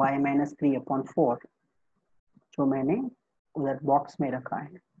 वाई माइनस 3/4, जो मैंने उधर बॉक्स में रखा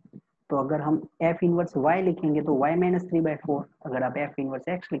है। तो अगर हम एफ इनवर्स वाई लिखेंगे तो वाई माइनस 3/4, अगर आप एफ इनवर्स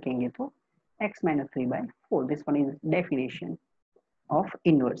एक्स लिखेंगे तो x minus 3/4। This one is definition of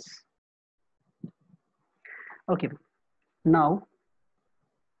inverse. Okay, now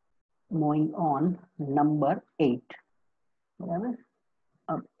moving on number 8, बराबर।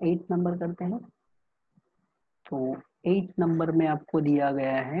 अब 8 नंबर करते हैं। तो 8 नंबर में आपको दिया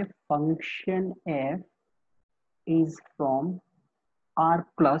गया है function F is from R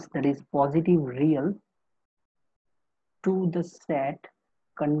plus, that is positive real, to the set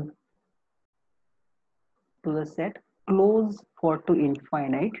close for to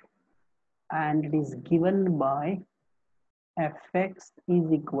infinite, and it is given by fx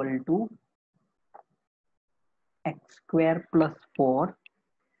is equal to x square plus 4.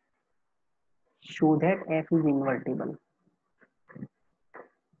 Show that f is invertible.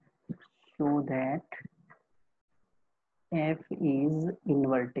 Show that f is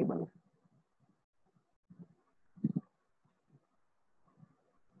invertible.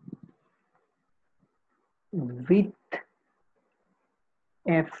 With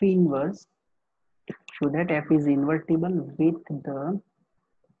f inverse, show that f is invertible with the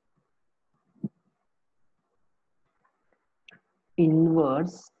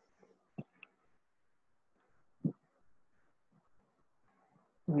inverse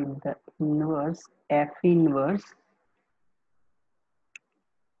f inverse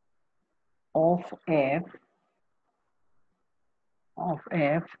of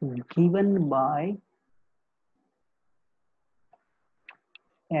f given by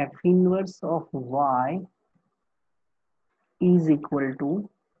f inverse of y is equal to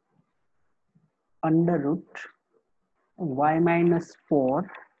under root y minus 4,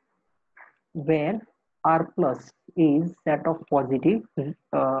 where r plus is set of positive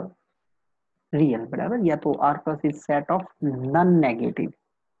real, बराबर, या तो r plus is set of non negative।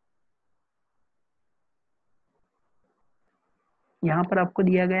 यहाँ पर आपको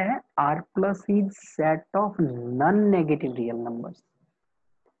दिया गया है r plus is set of non negative real numbers।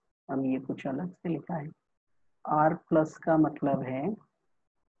 अब ये कुछ अलग से लिखा है, r plus का मतलब है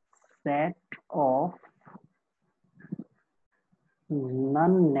सेट ऑफ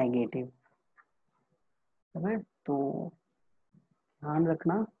नॉन नेगेटिव, तो ध्यान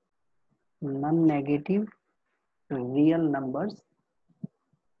रखना non negative real numbers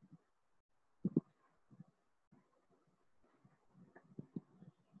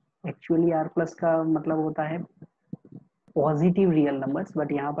actually are plus का मतलब होता है पॉजिटिव रियल नंबर्स,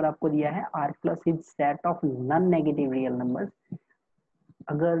 बट यहाँ पर आपको दिया है are plus is set of non negative real numbers.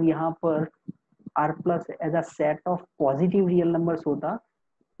 अगर यहाँ पर are plus as a set of positive real numbers होता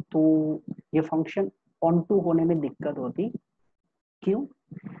तो ये फंक्शन ऑन टू होने में दिक्कत होती। क्यों?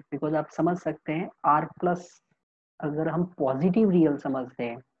 बिकॉज आप समझ सकते हैं आर प्लस अगर हम पॉजिटिव रियल समझते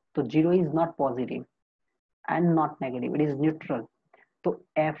हैं तो zero is not positive and not negative, it is neutral. तो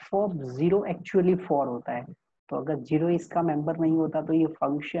एफ ऑफ जीरो एक्चुअली 4 होता है, तो अगर जीरो इसका मेंबर नहीं होता तो ये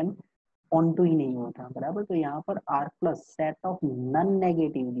फंक्शन ऑन टू ही नहीं होता, बराबर। तो यहाँ पर are plus set of non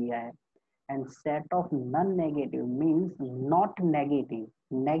negative दिया है, and set of non negative means not negative,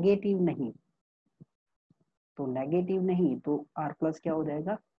 negative नहीं, तो नेगेटिव नहीं तो आर प्लस क्या हो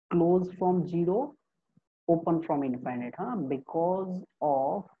जाएगा, close from zero open from infinite. हाँ, because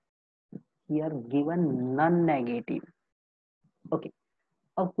of here given non negative. Okay,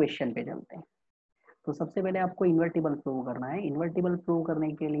 अब क्वेश्चन पे चलते हैं। तो सबसे पहले आपको इन्वर्टिबल प्रूव करना है। इन्वर्टिबल प्रूव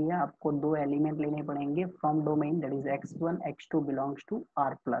करने के लिए आपको दो एलिमेंट लेने पड़ेंगे from domain, that is x1 x2 belongs to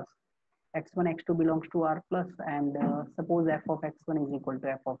r plus, x1 x2 belongs to r plus, and suppose f of x1 is equal to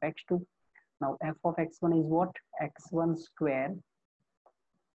f of x2. Now f of x1 is what, x1 square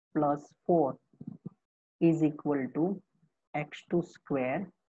plus 4 is equal to x2 square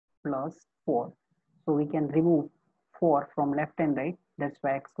plus 4. So we can remove 4 from left and right, that's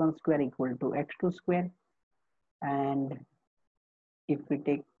why x1 square equal to x2 square, and if we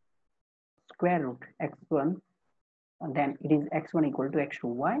take square root x1, then it is x1 equal to x2.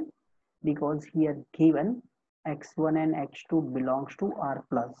 Why? Because here given x1 and x2 belongs to r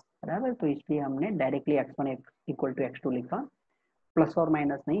plus, बराबर, तो इसलिए हमने directly x1 equal to x2 लिखा, plus और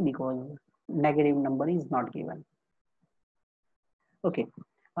minus नहीं, because negative number is not given. Okay,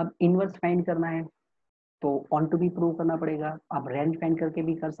 अब inverse find करना है तो ऑन टू भी प्रूव करना पड़ेगा. आप रेंज फाइंड करके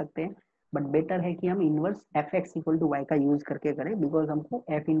भी कर सकते हैं, बट बेटर है कि हम inverse F x equal to Y का यूज करके करें, बिकॉज हमको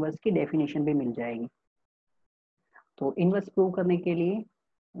एफ इनवर्स की डेफिनेशन भी मिल जाएगी. तो इनवर्स प्रूव करने के लिए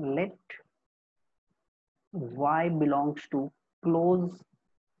late y belongs to close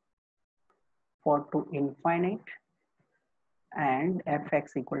for to infinite and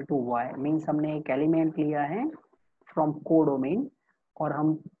fx equal to y, means हमने एक एलिमेंट लिया है फ्रॉम कोडोमेन और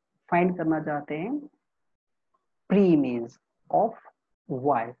हम फाइंड करना चाहते हैं प्री इमेज ऑफ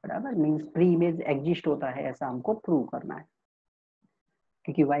y, बराबर, मीन्स प्री इमेज एग्जिस्ट होता है ऐसा हमको प्रूव करना है,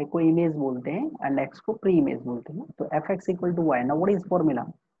 क्योंकि y को इमेज बोलते हैं एंड x को प्री इमेज बोलते हैं. तो fx equal to y, now what is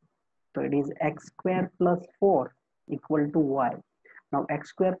formula? So it is x square plus 4 equal to y. Now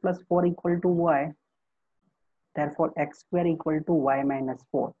x square plus 4 equal to y. Therefore x square equal to y minus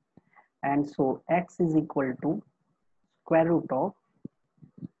 4. And so x is equal to square root of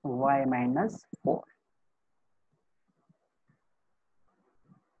y minus 4.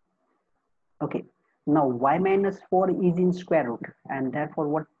 Okay. Now y minus 4 is in square root. And therefore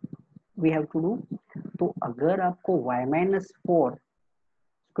what we have to do? तो अगर आपको y minus 4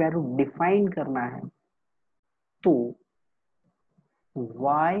 square root define करना है तो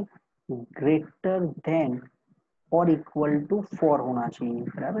y greater than और equal to 4 होना चाहिए,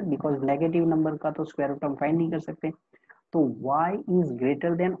 बराबर, बिकॉज नेगेटिव नंबर का तो स्क्वायर रूट हम फाइंड नहीं कर सकते. तो y इज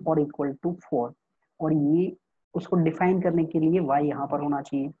ग्रेटर देन और इक्वल टू 4, और ये उसको डिफाइन करने के लिए y यहाँ पर होना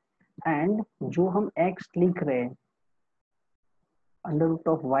चाहिए. एंड जो हम x लिख रहे हैं under root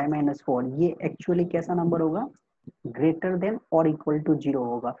of y minus 4, ये एक्चुअली कैसा नंबर होगा? ग्रेटर देन और इक्वल टू 0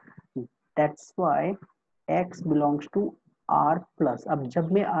 होगा. That's why x belongs to r plus. अब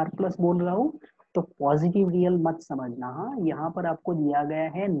जब मैं r प्लस बोल रहा हूँ तो पॉजिटिव रियल मत समझना, हाँ, यहाँ पर आपको दिया गया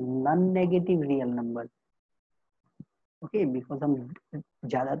है non negative real number. Okay, because हम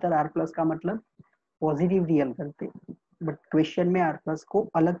ज्यादातर r प्लस का मतलब पॉजिटिव रियल करते, बट क्वेश्चन में r प्लस को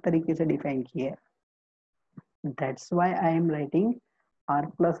अलग तरीके से डिफाइन किया है. That's why I am writing r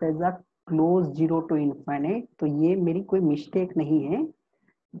plus as a close 0 to infinite. तो ये मेरी कोई मिस्टेक नहीं है,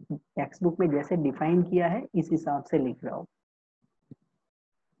 टेक्स्ट बुक में जैसे डिफाइन किया है इस हिसाब से लिख रहा हूँ.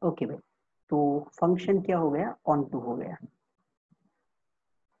 ओके भाई, तो फंक्शन क्या हो गया? ऑन टू हो गया.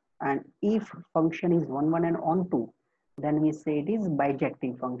 And if function is 1 1 and on 2, then we say it is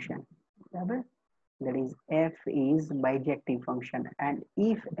bijective function, बराबर, that is f is bijective function. And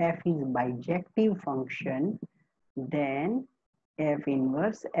if f is bijective function, then f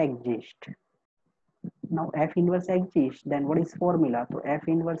inverse exists. Now f inverse exists, then what is formula? So f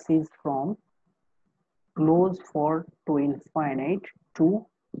inverse is from close for to infinite to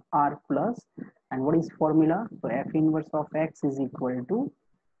r plus, and what is formula? So f inverse of x is equal to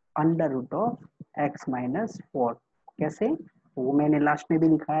under root of x minus 4. कैसे? वो मैंने last में भी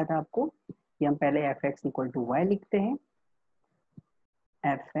दिखाया था आपको कि हम पहले F x equal to Y लिखते हैं,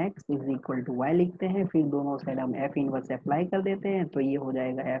 F x is equal to Y लिखते हैं, फिर दोनों साइड हम एफ इनवर्स अप्लाई कर देते हैं, तो ये हो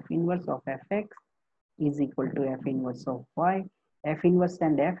जाएगा F inverse of F x is equal to F inverse of Y. F inverse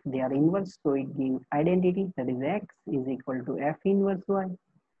and F they are inverse, so it gives identity, that is x is equal to f inverse y.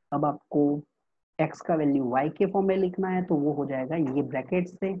 अब आपको x का value y के form में लिखना है तो वो हो जाएगा ये ब्रैकेट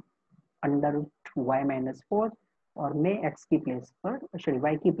से अंडर रूट y माइनस 4, और मैं x की प्लेस पर, सॉरी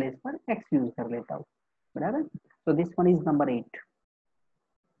y की प्लेस पर x यूज कर लेता हूँ, बराबर. So this one is number 8.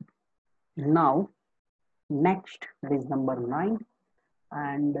 Now next, that is number 9,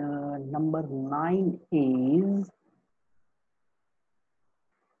 and number 9 is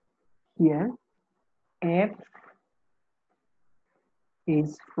here f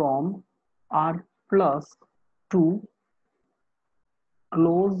is from r plus to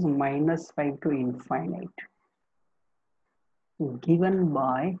close minus 5 to infinite, given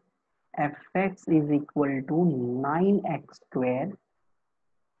by fx is equal to 9x square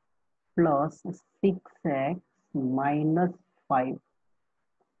plus 6x minus 5.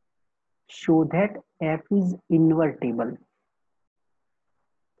 Show that f is invertible.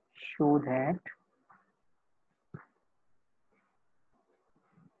 Show that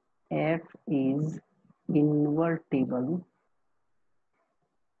f is invertible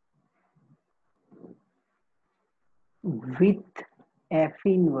with f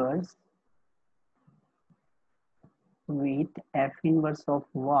inverse of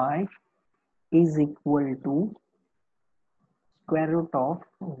y is equal to square root of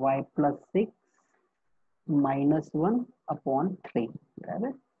y plus 6 -1 upon 3,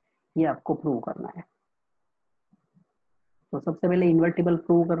 बराबर। ये आपको prove करना है। तो सबसे पहले invertible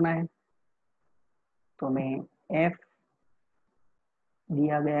prove करना है, तो हमें f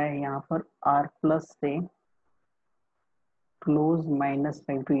दिया गया है यहाँ पर r प्लस से क्लोज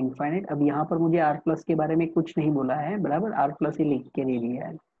 -5 टू इनफाइनाइट। अब यहाँ पर मुझे r प्लस के बारे में कुछ नहीं बोला है, बराबर, r प्लस ही लिख के दे दिया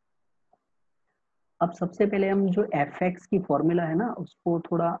है। अब सबसे पहले हम जो fx की फॉर्मूला है ना, उसको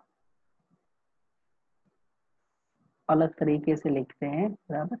थोड़ा अलग तरीके से लिखते हैं,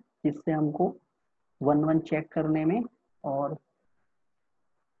 बराबर, जिससे हमको 1-1 चेक करने में और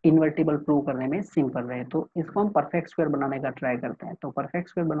इन्वर्टिबल प्रूव करने में सिंपल रहे। तो इसको हम परफेक्ट स्क्वायर बनाने का ट्राई करते हैं। तो परफेक्ट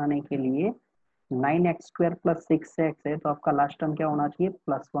स्क्वायर बनाने के लिए 9x² प्लस 6x है, तो आपका लास्ट टर्म क्या होना चाहिए,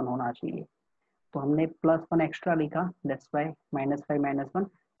 +1 होना चाहिए। तो हमने +1 एक्स्ट्रा लिखा, दैट्स वाई -5 -1।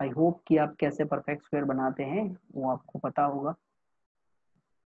 आई होप कि आप कैसे परफेक्ट स्क्वायर बनाते हैं वो आपको पता होगा।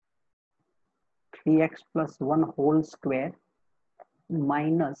 3x + 1 whole square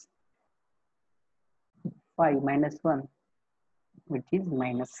 -5 -1 which is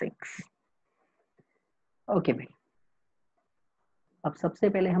 -6। Okay भाई, अब सबसे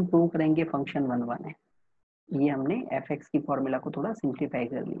पहले हम प्रूव करेंगे फंक्शन 1 है। ये हमने fx की फॉर्मूला को थोड़ा सिंप्लीफाई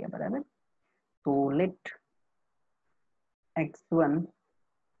कर लिया, बराबर। तो late x1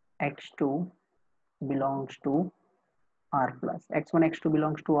 x2 belongs to r plus, x1 x2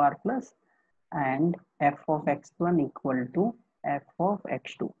 belongs to r plus and f of x1 equal to f of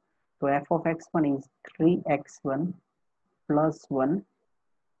x2. So f of x1 is 3x1 plus 1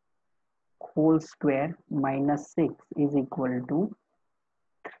 whole square minus 6 is equal to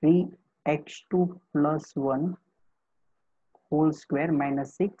 3x2 plus 1 whole square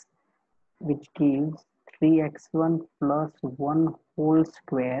minus 6, which gives 3x1 plus 1 whole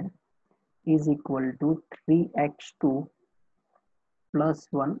square is equal to 3x2 plus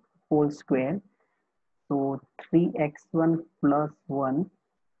 1 whole square. So 3x1 plus 1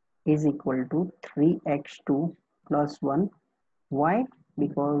 is equal to 3x2 plus 1. Why?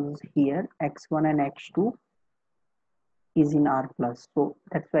 Because here x1 and x2 is in r plus, so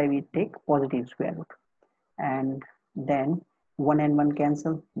that's why we take positive square root, and then 1 and 1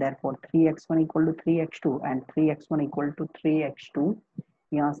 cancel, therefore 3x1 equal to 3x2 and 3x1 equal to 3x2।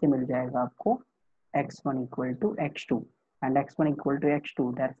 यहाँ से मिल जाएगा आपको x1 equal to x2 and x1 equal to x2,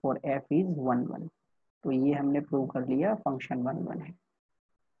 therefore f is 1 1। तो ये हमने prove कर लिया, function 1 1 है।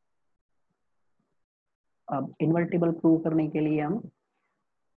 अब इन्वर्टिबल प्रूव करने के लिए हम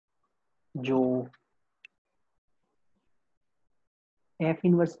जो f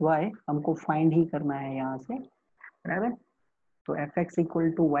इनवर्स y हमको फाइंड ही करना है यहाँ से, बराबर। तो fx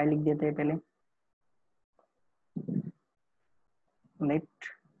इक्वल टू y लिख देते हैं पहले। Late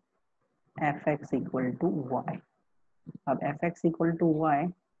fx equal to y। अब fx इक्वल टू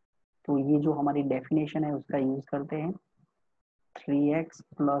y, तो ये जो हमारी डेफिनेशन है उसका यूज करते हैं। 3x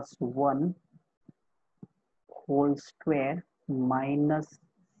plus 1 whole square minus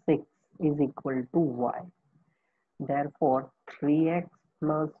 6 is equal to y. Therefore 3x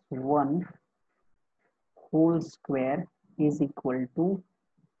plus 1 whole square is equal to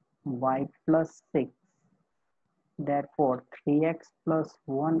y plus 6. Therefore 3x plus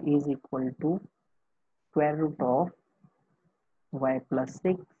 1 is equal to square root of y plus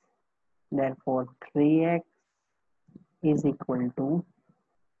 6. Therefore 3x is equal to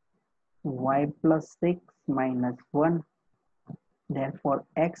y plus 6 minus 1. Therefore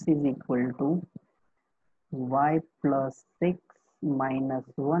x is equal to y plus 6 minus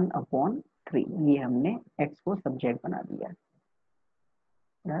 1 upon 3। ये हमने x को subject बना दिया,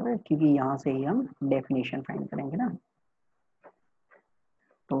 बराबर, क्योंकि यहाँ से ही हम डेफिनेशन फाइंड करेंगे ना।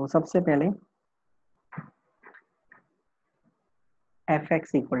 तो सबसे पहले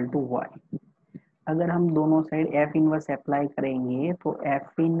fx इक्वल टू y, अगर हम दोनों साइड f इनवर्स अप्लाई करेंगे तो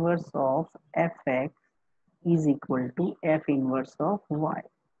f inverse of fx is equal to f inverse of y.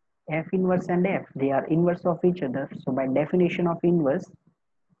 F inverse and f, they are inverse of each other, so by definition of inverse,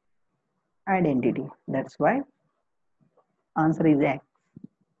 identity, that's why answer is x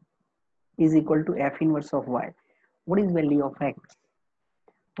is equal to f inverse of y. What is value of x?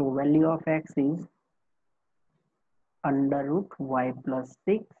 So value of x is under root y plus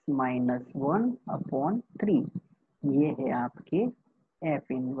 6 minus 1 upon 3। ये है आपके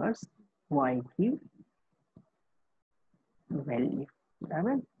f inverse y की value,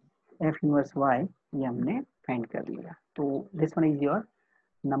 बराबर। f inverse y ये हमने find कर लिया। तो this one is your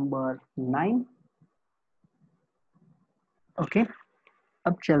number 9। Okay,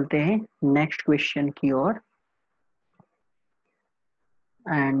 अब चलते हैं नेक्स्ट क्वेश्चन की ओर।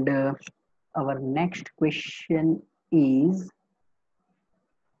 And our next question is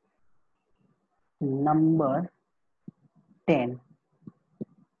number 10.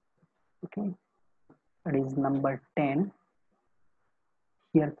 Okay, that is number 10.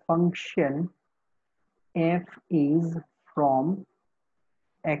 Here function f is from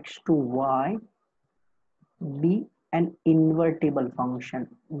x to y, be an invertible function.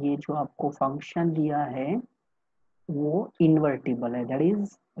 ये जो आपको फंक्शन दिया है वो इन्वर्टिबल है, दैट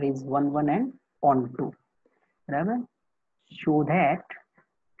इज 1 1 एंड on 2, बराबर. show that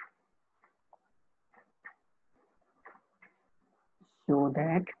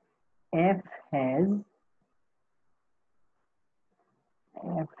f has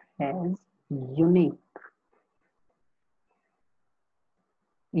unique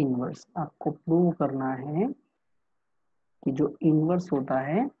inverse. आपको prove करना है कि जो इनवर्स होता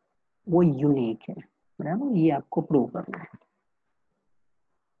है वो यूनिक है, बराबर. ये आपको प्रूव करना है.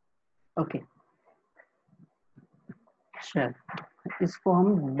 ओके, चल इसको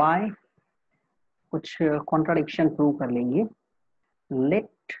हम बाय कुछ कॉन्ट्राडिक्शन प्रूव कर लेंगे.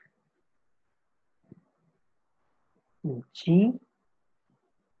 Late g,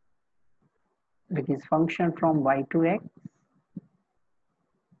 which is function from y to x,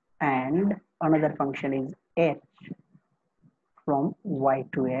 and another function is h from y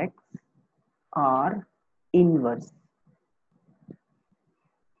to x are inverse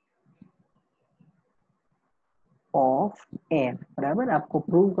of f. बराबर. आपको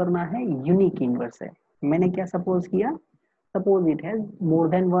प्रूव करना है यूनिक इनवर्स है. मैंने क्या सपोज किया? Suppose it has more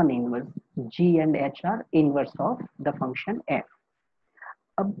than one inverse. g and h are inverse of the function f.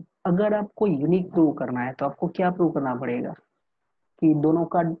 अब अगर आपको यूनिक प्रूव करना है तो आपको क्या प्रूव करना पड़ेगा कि दोनों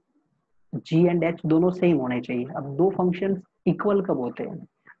का g एंड h दोनों सेम होने चाहिए. अब दो फंक्शन इक्वल कब होते हैं?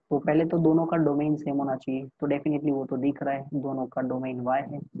 तो पहले तो दोनों का डोमेन सेम होना चाहिए. तो डेफिनेटली वो तो दिख रहा है, दोनों का डोमेन y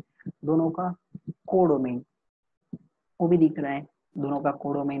है. दोनों का कोडोमेन वो भी दिख रहा है, दोनों का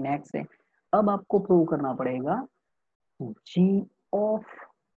कोडोमेन x है. अब आपको प्रूव करना पड़ेगा g ऑफ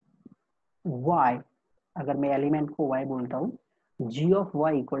y, अगर मैं एलिमेंट को y बोलता हूँ, g of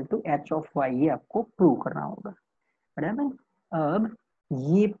y equal to h of y, ये आपको प्रूव करना होगा, बराबर. अब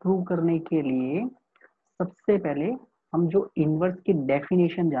ये प्रूव करने के लिए सबसे पहले हम जो इनवर्स की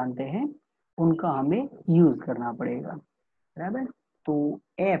डेफिनेशन जानते हैं उनका हमें यूज करना पड़ेगा, बराबर. तो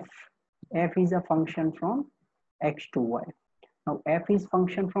f is a function from x to y. Now f is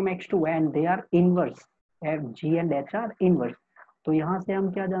function from x to y and they are inverse. f, g and h are inverse. तो यहाँ से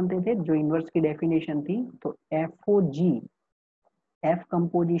हम क्या जानते थे? जो इनवर्स की डेफिनेशन थी, तो FOG, f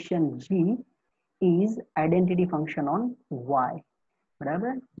composition g is identity function on y,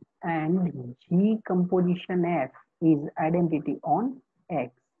 बराबर, and g composition f is identity on x.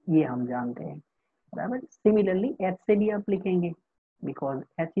 ये हम जानते हैं, बराबर. सिमिलरली h से भी आप लिखेंगे because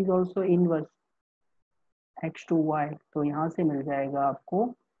h is also inverse x to y. तो यहाँ से मिल जाएगा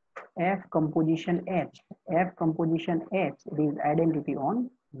आपको f composition h. f composition h is identity on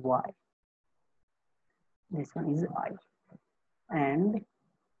y. This one is I. And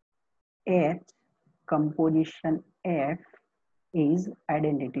h composition f is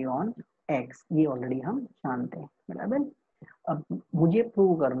identity on x. ये ऑलरेडी हम जानते हैं, बराबर. अब मुझे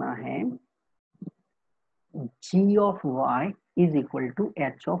प्रूव करना है g of y is equal to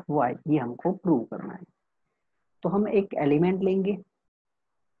h of y. ये हमको प्रूव करना है. तो हम एक एलिमेंट लेंगे.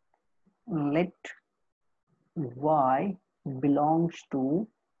 Let y belongs to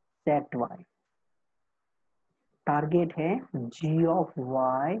set y. Target है g of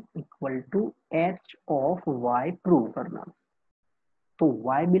y equal to h of y prove करना. तो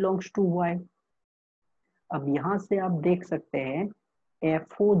y belongs to y. अब यहां से आप देख सकते हैं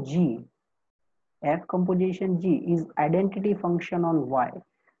FOG, f composition g is identity function on y.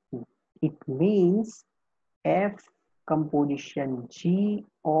 It means f composition g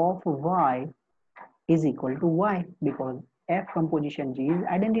of y is equal to y because f composition g is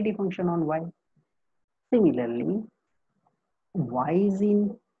identity function on y. Similarly, y is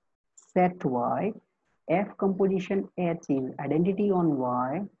in set y, f composition h is identity on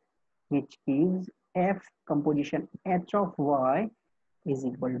y, which gives f composition h of y is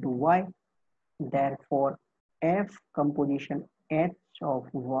equal to y. Therefore, f composition h of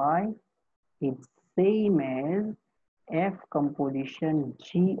y is same as f composition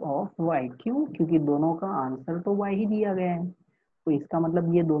g of y. क्यों? क्योंकि दोनों का answer तो y ही दिया गया है, तो इसका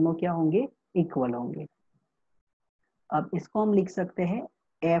मतलब ये दोनों क्या होंगे? इक्वल होंगे. अब इसको हम लिख सकते हैं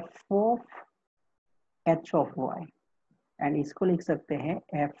f of h of y and इसको लिख सकते हैं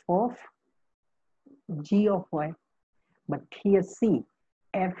f of g of y. But here see,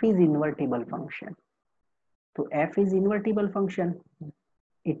 f is invertible function. तो f is invertible function.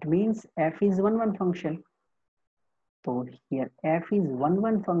 It means f is one function. So here f is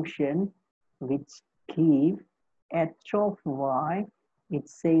one function which give h of y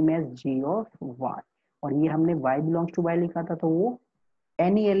is same as g of y. और ये हमने y belongs to y लिखा था, तो वो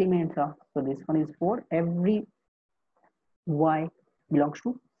any element था. So this one is for every y belongs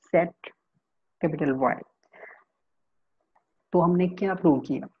to set capital Y. तो हमने क्या प्रूव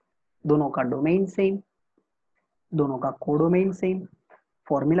किया? दोनों का डोमेन सेम, दोनों का कोडोमेन सेम,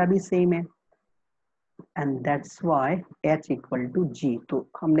 फॉर्मूला भी सेम है, and that's why h equal to g. तो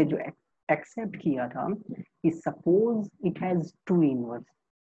हमने जो एक्सेप्ट किया था कि suppose it has to inverse,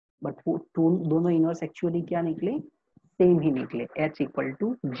 but वो दोनों इनवर्स एक्चुअली क्या निकले? सेम ही निकले, h equal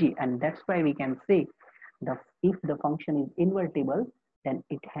to g, and that's why we can say if the function is invertible then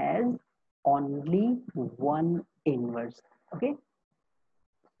it has only one inverse. Okay,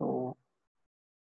 so